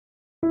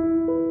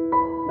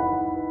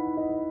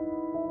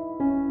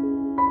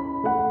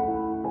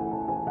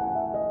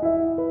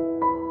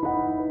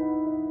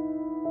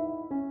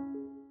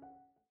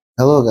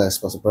Hello guys,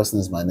 Pastor Preston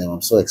is my name.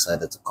 I'm so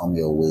excited to come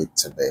your way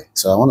today.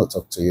 So I want to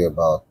talk to you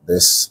about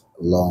this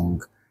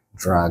long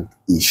dragged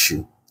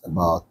issue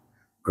about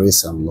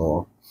grace and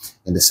law,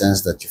 in the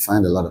sense that you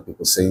find a lot of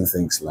people saying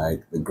things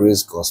like the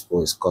grace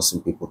gospel is causing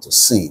people to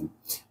sin,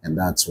 and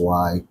that's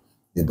why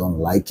they don't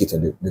like it, or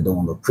they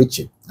don't want to preach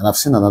it. And I've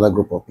seen another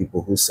group of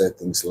people who said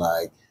things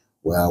like,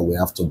 well, we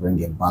have to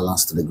bring a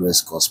balance to the grace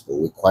gospel.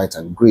 We quite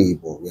agree,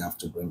 but we have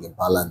to bring a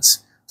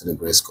balance to the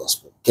grace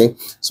gospel. Okay,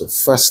 so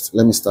first,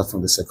 let me start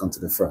from the second to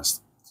the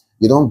first.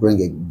 You don't bring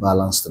a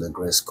balance to the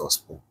grace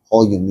gospel.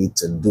 All you need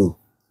to do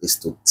is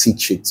to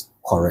teach it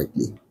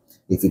correctly.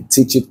 If you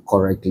teach it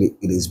correctly,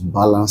 it is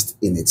balanced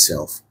in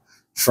itself.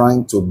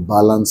 Trying to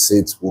balance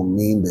it will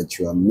mean that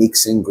you are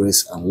mixing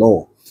grace and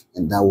law,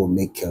 and that will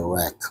make a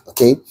wreck.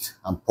 Okay,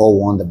 and Paul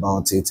warned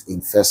about it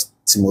in First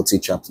Timothy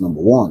chapter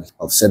number 1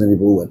 of certain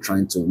people who were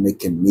trying to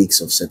make a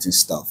mix of certain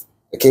stuff.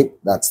 Okay,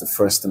 that's the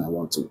first thing I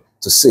want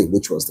to say,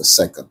 which was the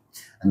second.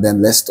 And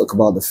then let's talk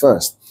about the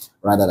first,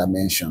 right, that I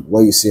mentioned,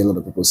 where you see a lot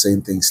of people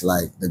saying things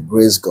like the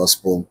grace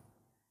gospel,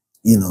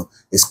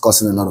 is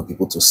causing a lot of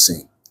people to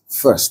sin.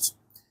 First,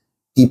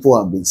 people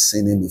have been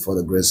sinning before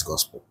the grace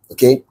gospel,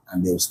 okay?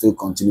 And they will still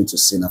continue to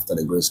sin after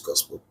the grace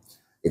gospel.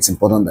 It's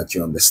important that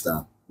you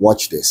understand.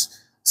 Watch this.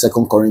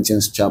 2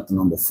 Corinthians chapter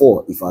number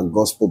 4, if our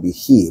gospel be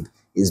hid,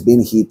 it's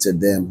been hid to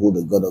them who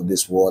the God of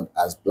this world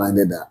has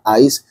blinded their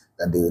eyes,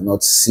 that they will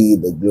not see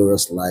the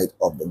glorious light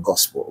of the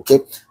gospel. Okay,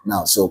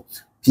 now, so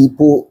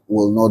people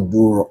will not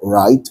do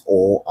right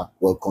or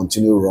will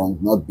continue wrong,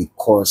 not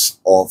because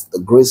of the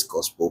grace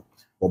gospel,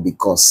 but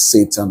because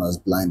Satan has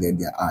blinded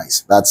their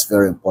eyes. That's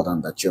very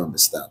important that you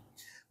understand.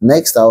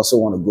 Next, I also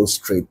want to go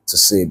straight to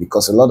say,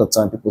 because a lot of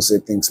time people say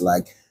things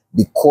like,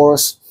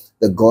 because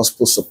the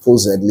gospel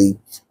supposedly,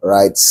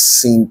 right,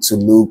 seem to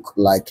look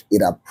like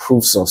it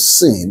approves of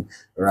sin,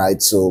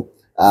 right, so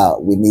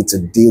we need to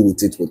deal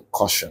with it with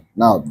caution.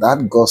 Now,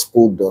 that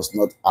gospel does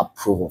not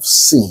approve of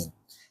sin.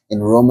 In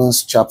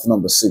Romans chapter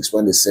number 6,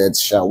 when they said,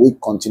 shall we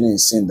continue in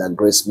sin that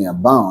grace may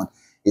abound?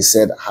 He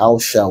said, how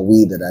shall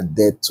we that are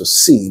dead to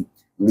sin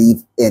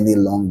live any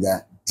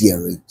longer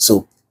daring?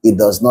 So it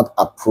does not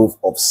approve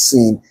of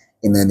sin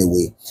in any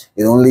way.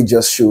 It only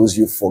just shows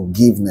you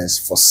forgiveness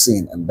for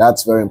sin. And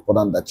that's very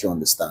important that you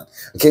understand.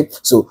 Okay,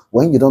 so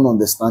when you don't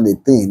understand a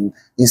thing,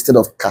 instead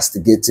of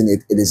castigating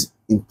it, it is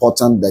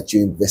important that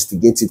you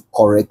investigate it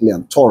correctly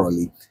and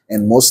thoroughly.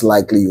 And most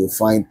likely you'll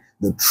find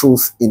the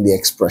truth in the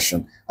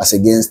expression, as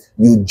against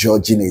you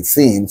judging a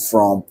thing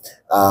from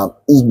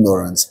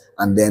ignorance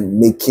and then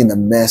making a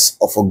mess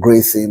of a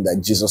great thing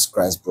that Jesus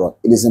Christ brought.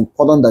 It is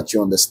important that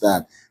you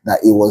understand that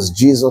it was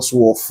Jesus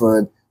who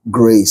offered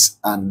grace,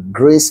 and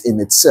grace in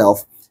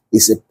itself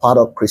is a part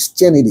of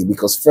Christianity,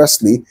 because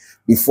firstly,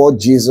 before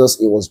Jesus,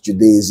 it was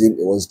Judaism.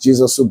 It was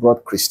Jesus who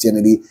brought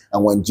Christianity,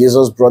 and when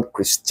Jesus brought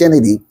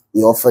Christianity,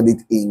 he offered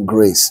it in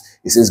grace.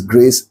 He says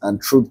grace and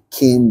truth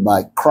came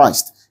by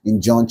Christ in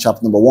John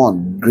chapter number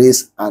 1.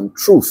 Grace and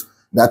truth,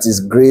 that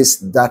is grace,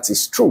 that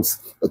is truth.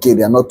 Okay,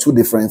 they are not two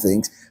different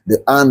things.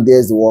 And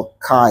there's the word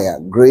kaya,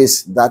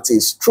 grace, that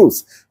is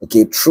truth.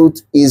 Okay,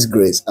 truth is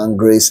grace and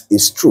grace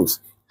is truth.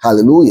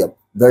 Hallelujah.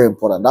 Very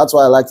important. That's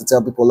why I like to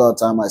tell people a lot of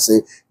time. I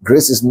say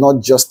grace is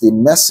not just a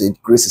message.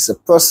 Grace is a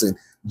person,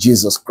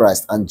 Jesus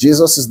Christ. And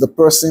Jesus is the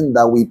person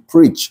that we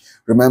preach.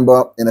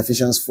 Remember in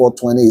Ephesians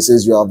 4:20, it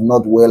says, you have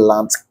not well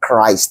learned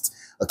Christ.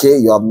 Okay,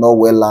 you have not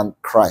well learned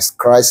Christ.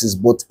 Christ is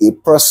both a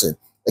person.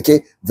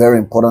 Okay, very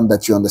important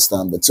that you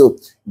understand that. So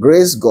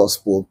grace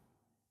gospel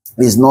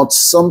is not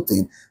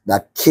something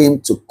that came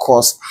to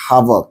cause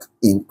havoc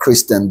in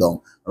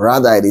Christendom.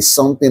 Rather, it is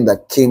something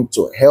that came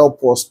to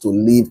help us to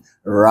live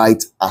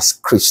right as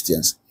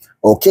Christians.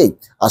 Okay,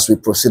 as we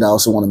proceed, I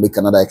also want to make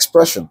another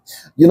expression.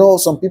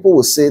 Some people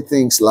will say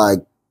things like,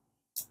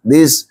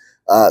 this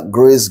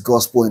grace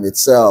gospel in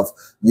itself,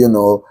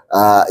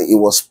 it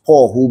was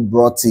Paul who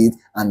brought it,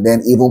 and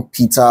then even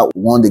Peter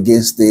warned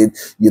against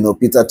it.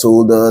 Peter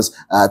told us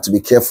to be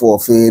careful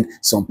of it.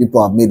 Some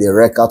people have made a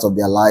wreck out of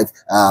their life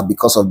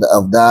because of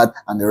that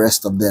and the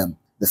rest of them.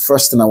 The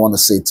first thing I want to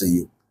say to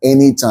you,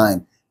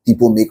 anytime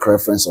people make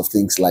reference of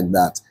things like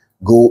that,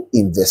 go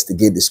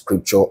investigate the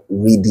scripture,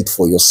 read it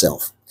for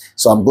yourself.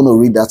 So I'm going to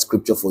read that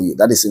scripture for you.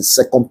 That is in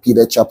 2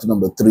 Peter chapter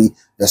number 3,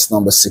 verse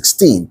number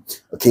 16.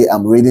 Okay,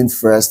 I'm reading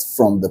first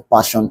from the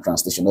Passion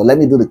Translation. Now, let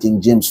me do the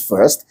King James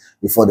first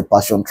before the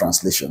Passion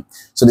Translation.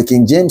 So the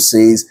King James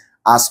says,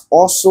 as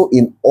also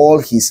in all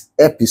his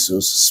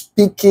epistles,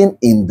 speaking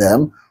in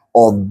them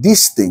of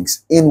these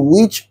things, in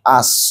which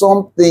are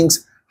some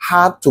things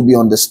hard to be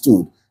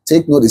understood.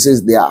 Take note, it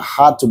says they are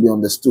hard to be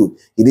understood.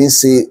 He didn't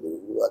say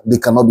they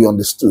cannot be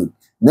understood.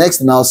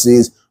 Next now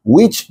says,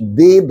 which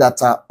they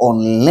that are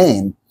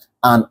unlearned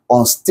and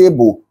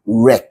unstable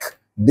wreck.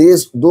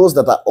 Those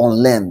that are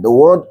unlearned. The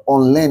word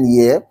unlearned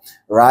here,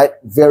 right,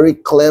 very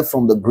clear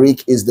from the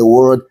Greek, is the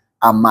word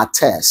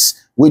amates,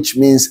 which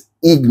means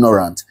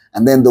ignorant.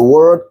 And then the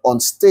word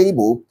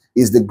unstable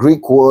is the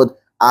Greek word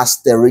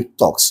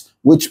asteriktos,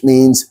 which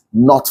means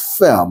not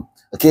firm.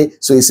 Okay,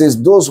 so it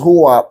says those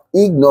who are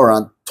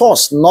ignorant,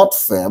 thus not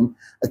firm,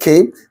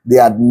 Okay, they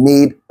had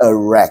made a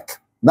wreck.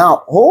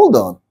 Now, hold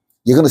on.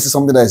 You're going to see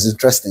something that is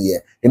interesting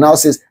here. It now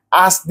says,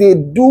 as they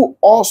do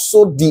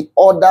also the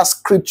other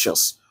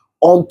scriptures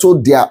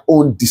unto their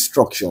own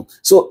destruction.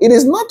 So it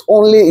is not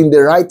only in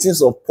the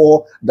writings of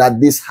Paul that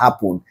this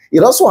happened. It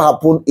also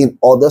happened in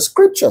other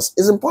scriptures.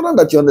 It's important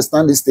that you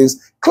understand these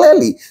things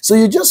clearly. So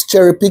you just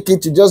cherry pick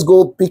it, you just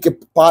go pick a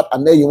part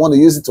and then you want to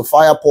use it to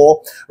fire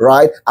Paul,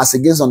 right? As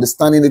against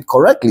understanding it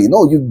correctly.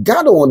 No, you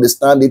got to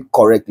understand it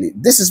correctly.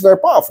 This is very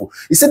powerful.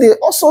 He said they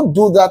also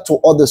do that to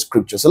other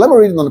scriptures. So let me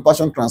read it on the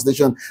Passion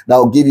Translation that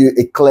will give you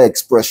a clear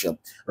expression,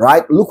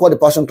 right? Look what the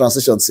Passion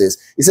Translation says.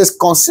 It says,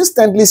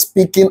 consistently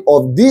speaking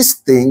of these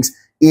things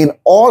in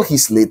all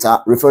his letter,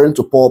 referring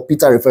to Paul,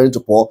 Peter referring to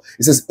Paul,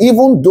 he says,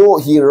 even though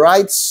he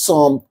writes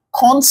some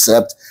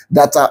concepts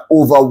that are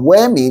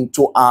overwhelming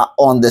to our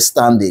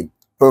understanding.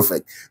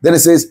 Perfect. Then it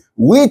says,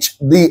 which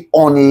the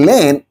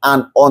unlearned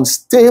and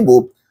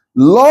unstable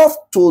love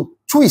to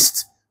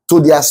twist to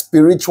their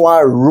spiritual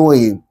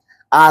ruin,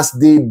 as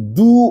they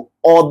do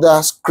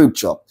other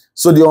scripture.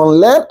 So the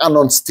unlearned and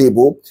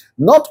unstable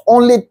not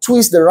only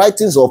twist the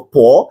writings of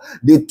Paul,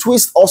 they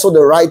twist also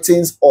the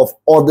writings of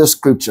other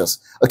scriptures.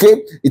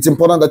 Okay, it's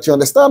important that you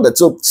understand that.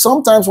 So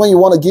sometimes when you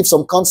want to give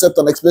some concept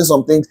and explain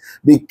some things,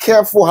 be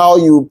careful how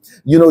you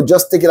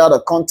just take it out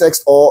of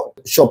context or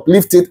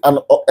shoplift it and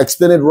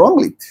explain it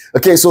wrongly.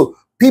 Okay, so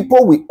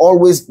people will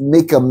always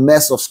make a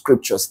mess of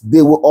scriptures.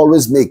 They will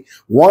always make.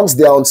 Once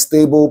they are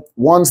unstable,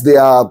 once they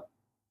are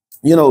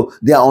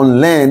they are on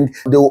land,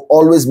 they will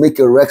always make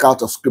a wreck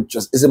out of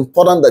scriptures. It's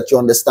important that you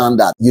understand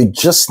that. You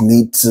just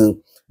need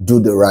to do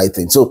the right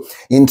thing. So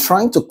in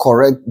trying to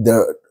correct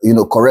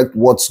correct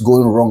what's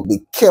going wrong, be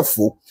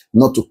careful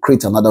not to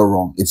create another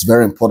wrong. It's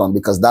very important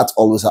because that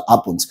always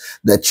happens,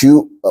 that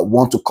you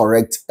want to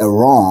correct a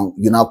wrong,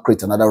 you now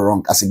create another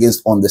wrong, as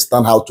against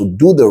understand how to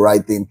do the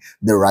right thing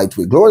the right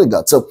way. Glory to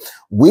God. So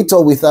with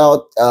or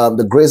without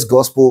the grace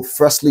gospel,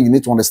 firstly, you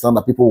need to understand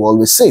that people will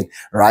always sin,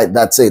 right?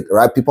 That's it,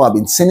 right? People have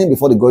been sinning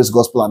before the grace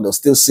gospel and they'll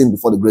still sin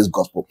before the grace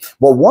gospel.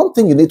 But one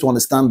thing you need to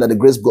understand that the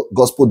grace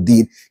gospel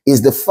did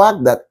is the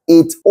fact that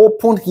it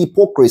opened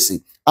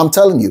hypocrisy. I'm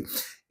telling you,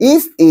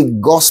 if a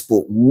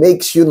gospel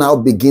makes you now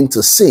begin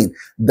to sin,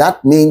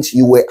 that means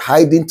you were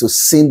hiding to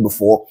sin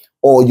before,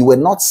 or you were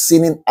not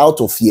sinning out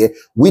of fear,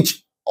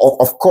 which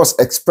of course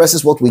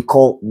expresses what we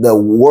call the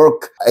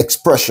work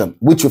expression,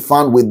 which you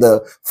found with the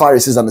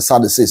Pharisees and the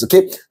Sadducees.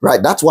 Okay,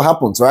 right? That's what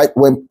happens, right?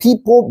 When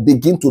people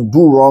begin to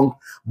do wrong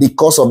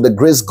because of the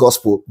grace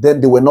gospel,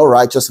 then they were not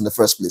righteous in the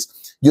first place.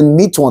 You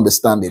need to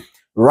understand it.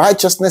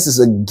 Righteousness is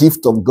a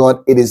gift of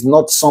God. It is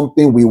not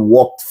something we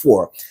worked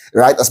for,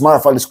 right? As a matter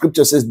of fact, the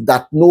scripture says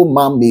that no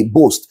man may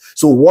boast.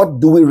 So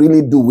what do we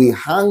really do? We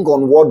hang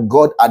on what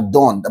God had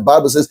done. The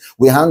Bible says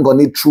we hang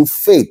on it through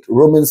faith.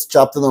 Romans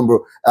chapter number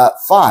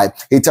 5,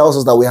 it tells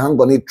us that we hang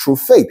on it through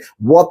faith,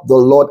 what the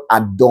Lord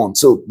had done.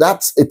 So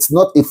it's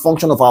not a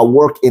function of our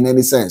work in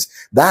any sense.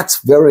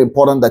 That's very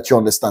important that you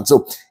understand.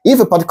 So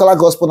if a particular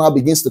gospel now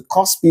begins to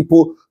cause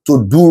people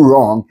to do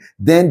wrong,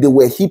 then they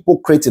were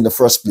hypocrites in the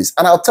first place.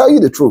 And I'll tell you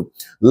the truth.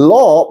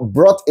 Law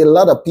brought a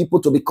lot of people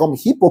to become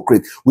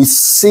hypocrites. We've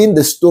seen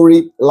the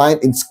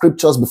storyline in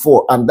scriptures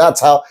before, and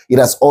that's how it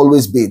has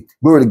always been.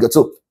 Really good.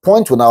 So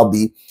point will now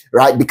be,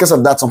 right, because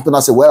of that, some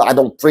people say, well, I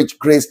don't preach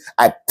grace,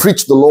 I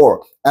preach the law,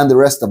 and the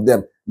rest of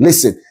them.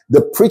 Listen,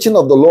 the preaching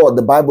of the Lord,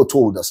 the Bible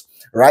told us,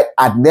 right,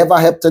 had never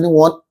helped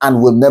anyone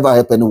and will never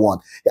help anyone.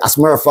 As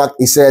a matter of fact,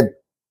 he said,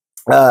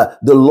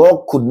 the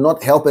law could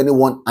not help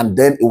anyone, and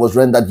then it was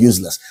rendered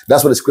useless.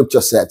 That's what the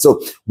scripture said. So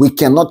we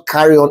cannot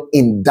carry on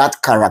in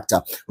that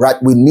character, right?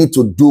 We need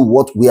to do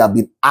what we have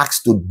been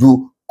asked to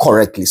do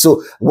correctly.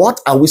 So what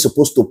are we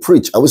supposed to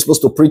preach? Are we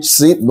supposed to preach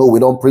sin? No, we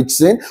don't preach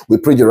sin. We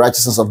preach the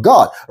righteousness of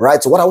God,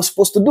 right? So what are we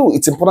supposed to do?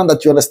 It's important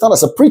that you understand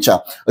as a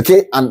preacher,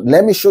 okay? And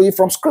let me show you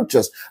from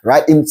scriptures,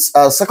 right? In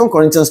 2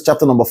 Corinthians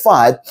chapter number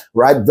 5,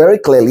 right? Very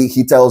clearly,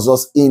 he tells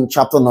us in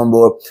chapter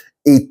number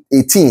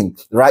 18,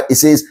 right? It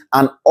says,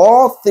 and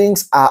all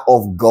things are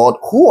of God,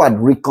 who had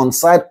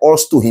reconciled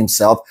us to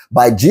himself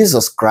by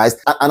Jesus Christ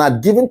and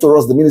had given to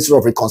us the ministry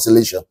of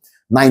reconciliation.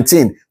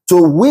 19,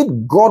 to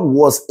wit God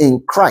was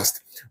in Christ,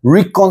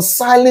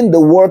 reconciling the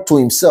world to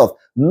himself,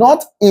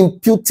 not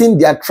imputing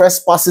their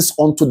trespasses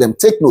unto them.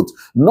 Take note,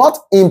 not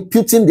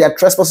imputing their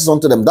trespasses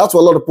unto them. That's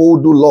what a lot of people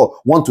who do law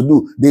want to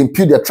do. They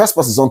impute their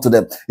trespasses unto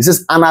them. It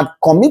says, and had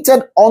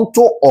committed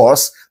unto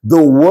us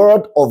the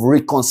word of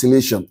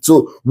reconciliation.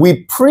 So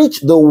we preach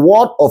the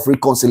word of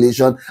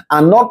reconciliation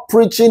and not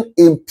preaching,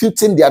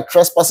 imputing their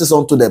trespasses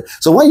unto them.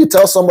 So when you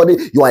tell somebody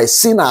you are a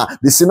sinner,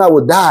 the sinner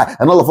will die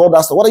and all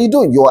that stuff, what are you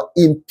doing? You are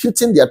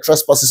imputing their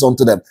trespasses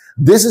unto them.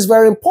 This is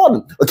very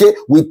important. Okay,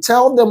 we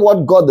tell them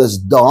what God has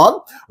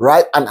done,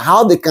 right? And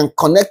how they can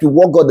connect with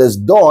what God has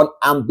done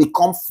and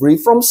become free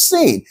from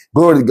sin.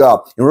 Glory to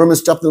God. In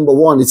Romans chapter number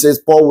 1, it says,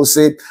 Paul will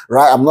say,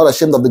 right, I'm not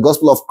ashamed of the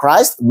gospel of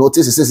Christ.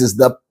 Notice it says it's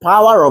the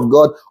power of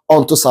God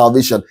unto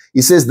salvation.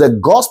 He says the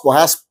gospel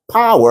has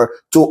power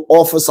to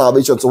offer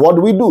salvation. So what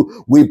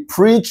do? We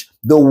preach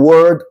the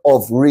word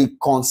of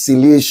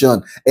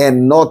reconciliation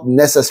and not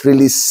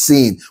necessarily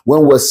sin.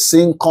 When we're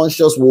sin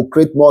conscious, we'll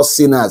create more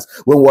sinners.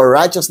 When we're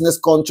righteousness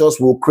conscious,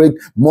 we'll create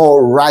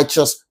more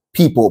righteous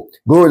people.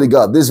 Glory to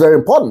God. This is very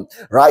important,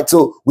 right?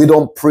 So we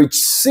don't preach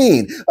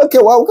sin. Okay,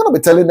 well, we're going to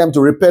be telling them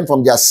to repent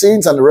from their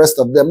sins and the rest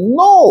of them.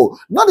 No,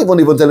 not even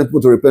telling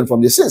people to repent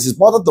from their sins. It's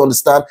important to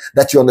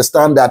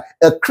understand that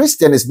a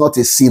Christian is not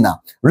a sinner.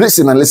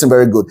 Listen and listen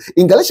very good.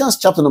 In Galatians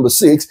chapter number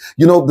 6,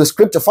 the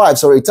scripture 5,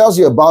 it tells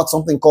you about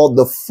something called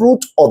the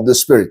fruit of the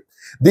Spirit.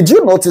 Did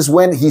you notice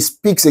when he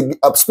speak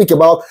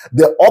about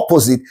the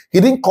opposite,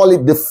 he didn't call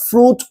it the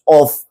fruit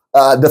of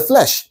the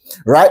flesh,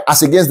 right?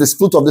 As against the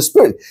fruit of the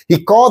Spirit.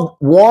 He called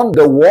one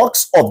the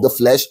works of the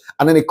flesh,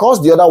 and then he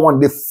calls the other one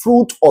the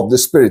fruit of the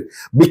Spirit.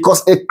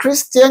 Because a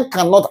Christian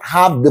cannot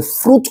have the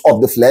fruit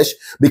of the flesh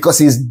because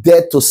he's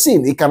dead to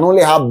sin. He can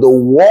only have the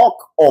work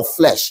of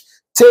flesh.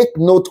 Take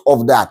note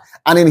of that.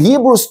 And in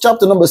Hebrews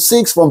chapter number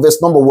 6 from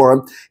verse number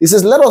 1, he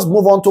says, let us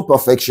move on to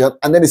perfection.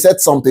 And then he said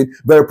something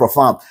very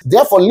profound.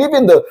 Therefore,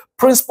 leaving the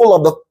principle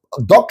of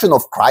the doctrine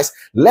of Christ,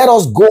 let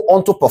us go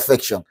on to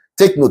perfection.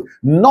 Take note,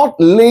 not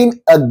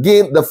laying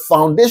again the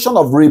foundation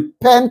of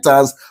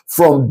repentance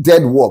from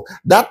dead work.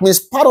 That means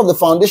part of the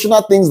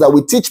foundational things that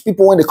we teach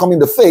people when they come in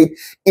the faith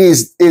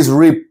is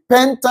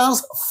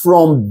repentance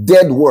from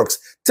dead works.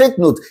 Take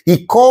note,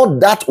 he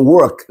called that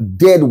work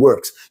dead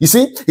works. You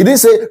see, he didn't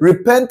say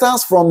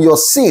repentance from your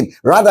sin.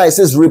 Rather, he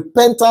says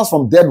repentance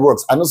from dead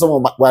works. I know some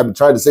of why I'm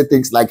trying to say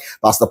things like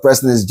Pastor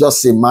Preston is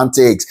just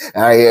semantics.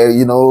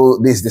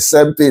 This the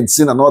same thing,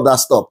 sin and all that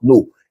stuff.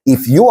 No.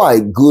 If you are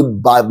a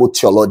good Bible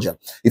theologian,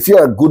 if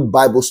you're a good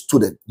Bible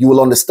student, you will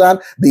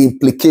understand the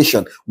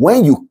implication.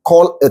 When you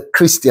call a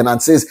Christian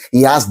and says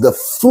he has the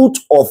fruit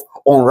of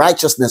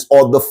unrighteousness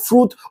or the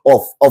fruit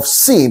of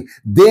sin,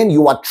 then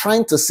you are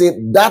trying to say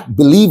that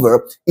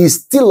believer is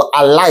still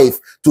alive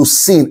to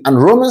sin.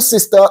 And Romans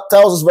 6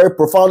 tells us very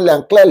profoundly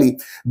and clearly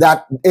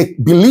that a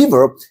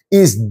believer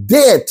is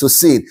dead to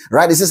sin,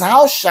 right? It says,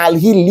 how shall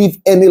he live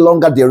any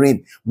longer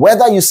therein?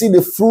 Whether you see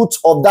the fruits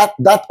of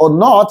that or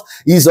not,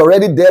 he's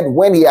already dead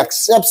when he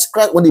accepts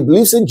Christ, when he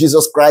believes in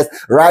Jesus Christ,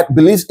 right?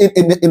 Believes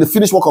in the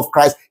finished work of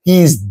Christ,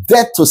 he is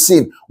dead to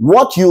sin.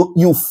 What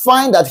you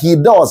find that he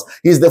does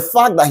is the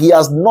fact that he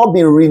has not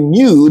been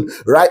renewed,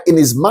 right, in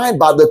his mind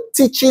by the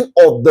teaching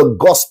of the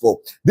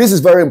gospel. This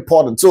is very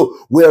important. So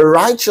we're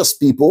righteous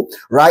people,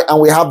 right? And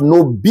we have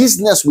no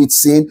business with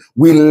sin.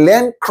 We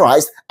learn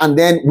Christ, and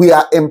then we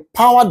are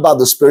empowered by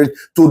the Spirit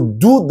to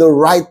do the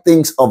right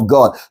things of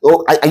God.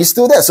 Oh, are you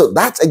still there? So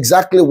that's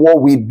exactly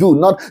what we do,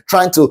 not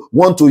trying to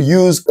want to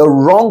use a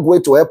wrong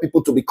way to help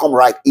people to become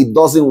right. It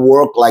doesn't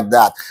work like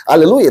that.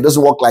 Hallelujah. It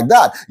doesn't work like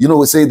that.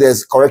 We say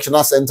there's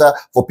correctional center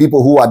for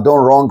people who are done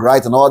wrong,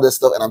 right, and all this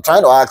stuff. And I'm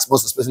trying to ask,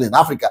 most especially in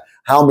Africa,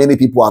 how many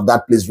people have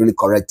that place really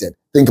corrected?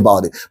 Think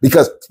about it.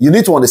 Because you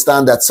need to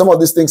understand that some of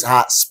these things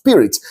are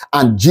spirits,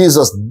 and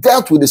Jesus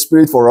dealt with the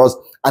spirit for us.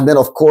 And then,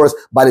 of course,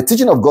 by the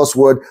teaching of God's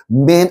word,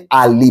 men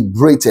are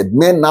liberated.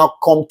 Men now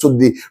come to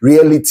the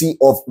reality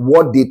of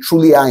what they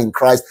truly are in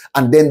Christ,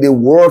 and then they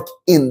work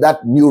in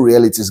that new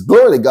realities.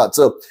 Glory to God.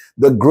 So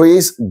the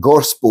grace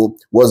gospel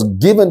was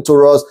given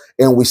to us,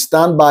 and we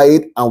stand by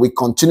it, and we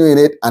continue in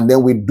it, and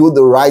then we do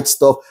the right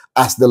stuff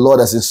as the Lord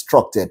has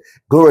instructed.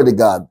 Glory to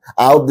God.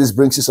 I hope this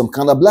brings you some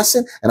kind of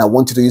blessing, and I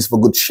want you to use it for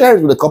good. Share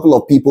it with a couple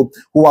of people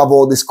who have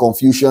all this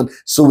confusion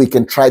so we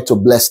can try to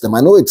bless them.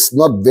 I know it's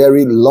not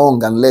very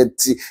long and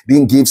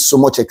didn't give so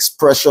much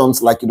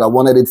expressions like you'd have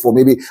wanted it for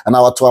maybe an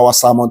hour, 2-hour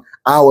sermon.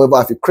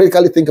 However, if you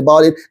critically think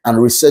about it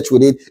and research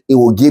with it, it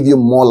will give you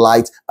more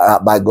light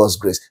by God's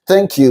grace.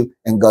 Thank you,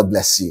 and God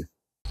bless you.